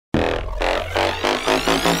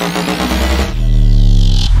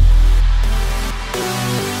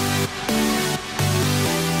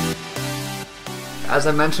as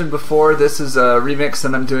I mentioned before, this is a remix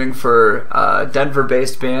that I'm doing for a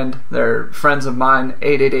Denver-based band. They're friends of mine,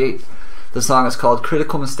 888. The song is called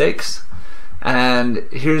Critical Mistakes. And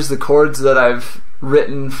here's the chords that I've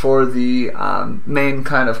written for the main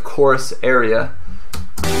kind of chorus area.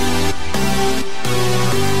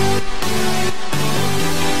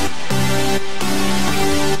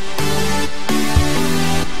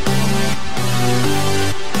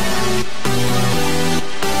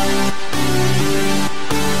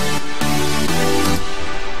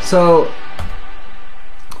 So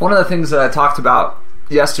one of the things that I talked about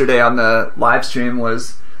yesterday on the live stream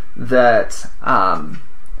was that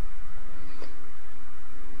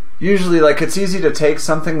usually, like, it's easy to take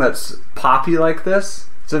something that's poppy like this.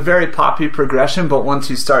 It's a very poppy progression, but once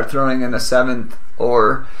you start throwing in a seventh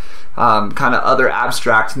or kind of other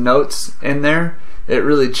abstract notes in there, it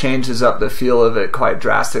really changes up the feel of it quite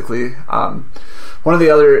drastically. One of the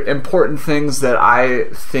other important things that I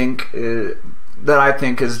think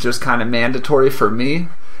is just kind of mandatory for me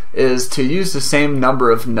is to use the same number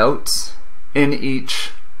of notes in each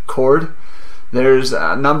chord. There's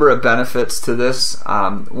a number of benefits to this.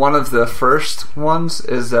 One of the first ones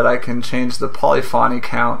is that I can change the polyphony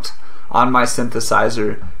count on my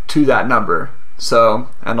synthesizer to that number. So,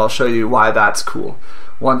 and I'll show you why that's cool.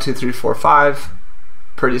 1, 2, 3, 4, 5.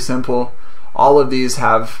 Pretty simple. All of these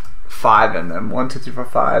have 5 in them. 1, 2, 3, 4,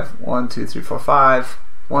 5. 1, 2, 3, 4, 5.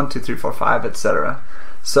 1, 2, 3, 4, 5, etc.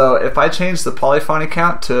 So if I change the polyphony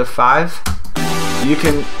count to 5, you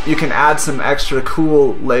can add some extra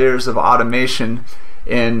cool layers of automation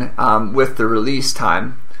in with the release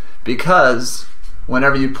time, because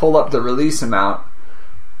whenever you pull up the release amount,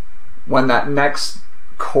 when that next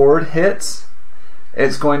chord hits,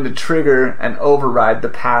 it's going to trigger and override the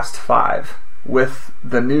past 5 with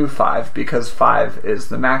the new 5, because 5 is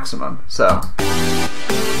the maximum. So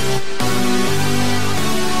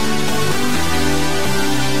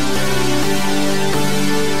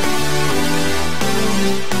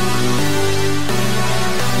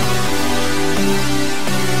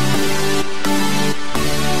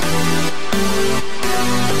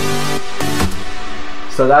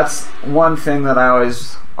So that's one thing that I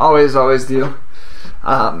always do.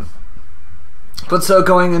 But so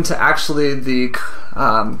going into actually the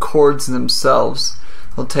chords themselves,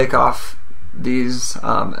 we'll take off these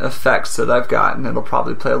effects that I've got, and it'll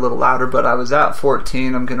probably play a little louder, but I was at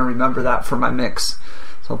 14. I'm going to remember that for my mix,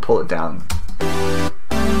 so I'll pull it down.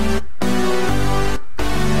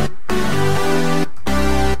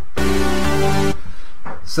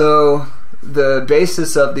 So the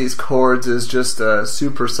basis of these chords is just a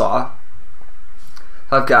Supersaw.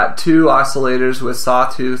 I've got 2 oscillators with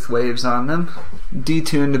sawtooth waves on them,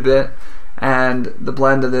 detuned a bit, and the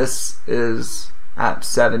blend of this is at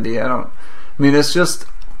 70. I mean, it's just,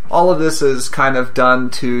 all of this is kind of done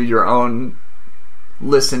to your own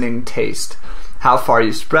listening taste. How far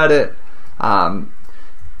you spread it. I'm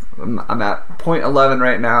at 0.11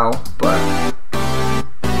 right now, but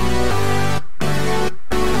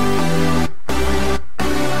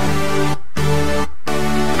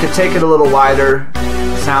could take it a little wider.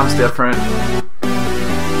 Sounds different.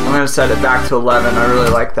 I'm going to set it back to 11. I really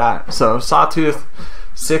like that. So sawtooth,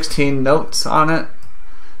 16 notes on it,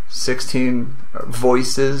 16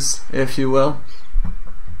 voices, if you will.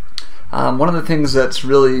 One of the things that's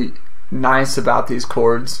really nice about these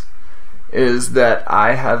chords is that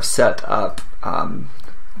I have set up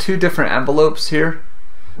 2 different envelopes here.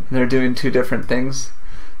 They're doing 2 different things.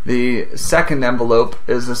 The second envelope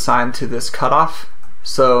is assigned to this cutoff.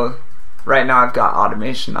 So right now I've got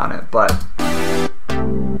automation on it, but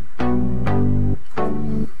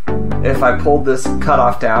if I pulled this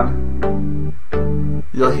cutoff down,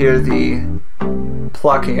 you'll hear the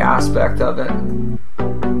plucking aspect of it.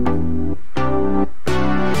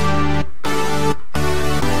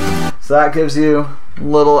 So that gives you a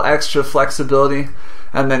little extra flexibility.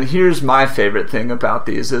 And then here's my favorite thing about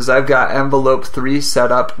these is I've got envelope 3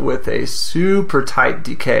 set up with a super tight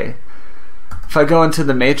decay. If I go into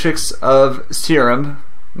the matrix of Serum,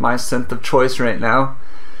 my synth of choice right now,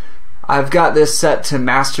 I've got this set to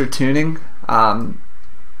master tuning.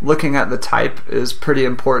 Looking at the type is pretty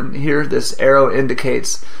important here. This arrow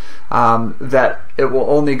indicates that it will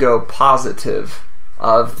only go positive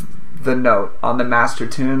of the note on the master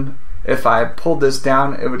tune. If I pulled this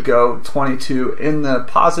down, it would go 22 in the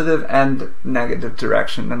positive and negative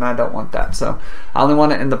direction, and I don't want that. So I only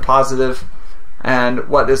want it in the positive. And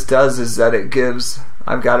what this does is that it gives,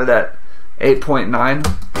 I've got it at 8.9.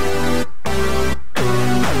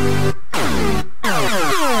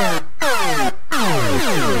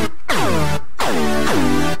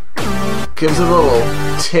 Gives a little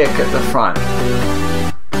tick at the front.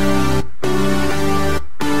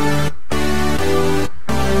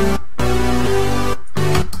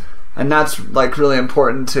 And that's like really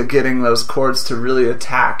important to getting those chords to really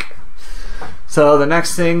attack. So the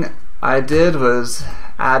next thing I did was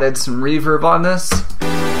added some reverb on this.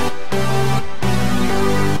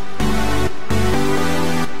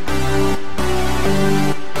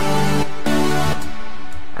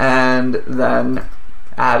 And then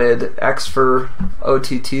added X for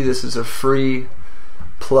OTT. This is a free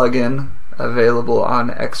plugin available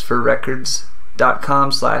on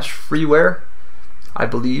xforrecords.com/freeware, I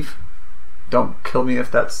believe. Don't kill me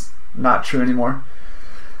if that's not true anymore.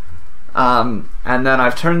 And then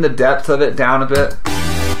I've turned the depth of it down a bit.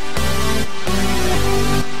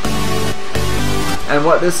 And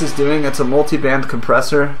what this is doing, it's a multi-band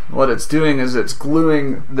compressor. What it's doing is it's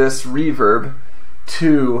gluing this reverb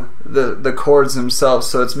to the chords themselves,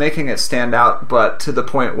 so it's making it stand out, but to the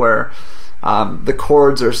point where the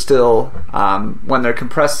chords are still, when they're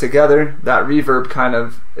compressed together, that reverb kind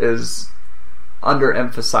of is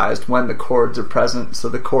underemphasized when the chords are present, so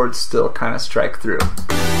the chords still kind of strike through.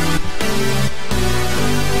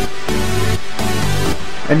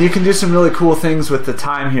 And you can do some really cool things with the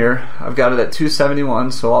time here. I've got it at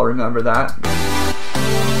 271, so I'll remember that.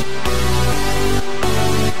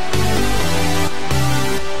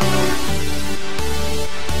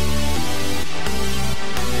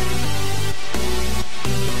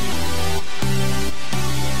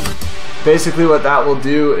 Basically what that will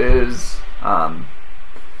do is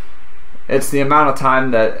it's the amount of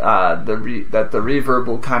time that the reverb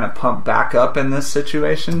will kind of pump back up in this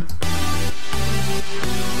situation.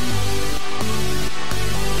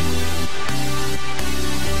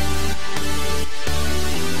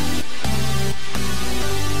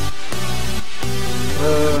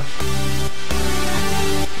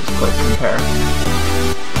 Just click compare.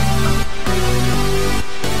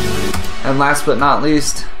 And last but not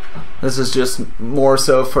least, this is just more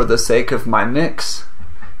so for the sake of my mix.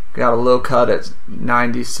 Got a low cut at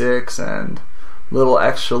 96 and a little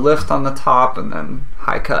extra lift on the top, and then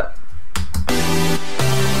high cut.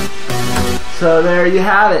 So there you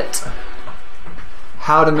have it.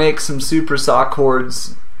 How to make some Supersaw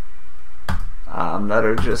chords that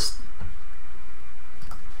are just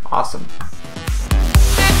awesome.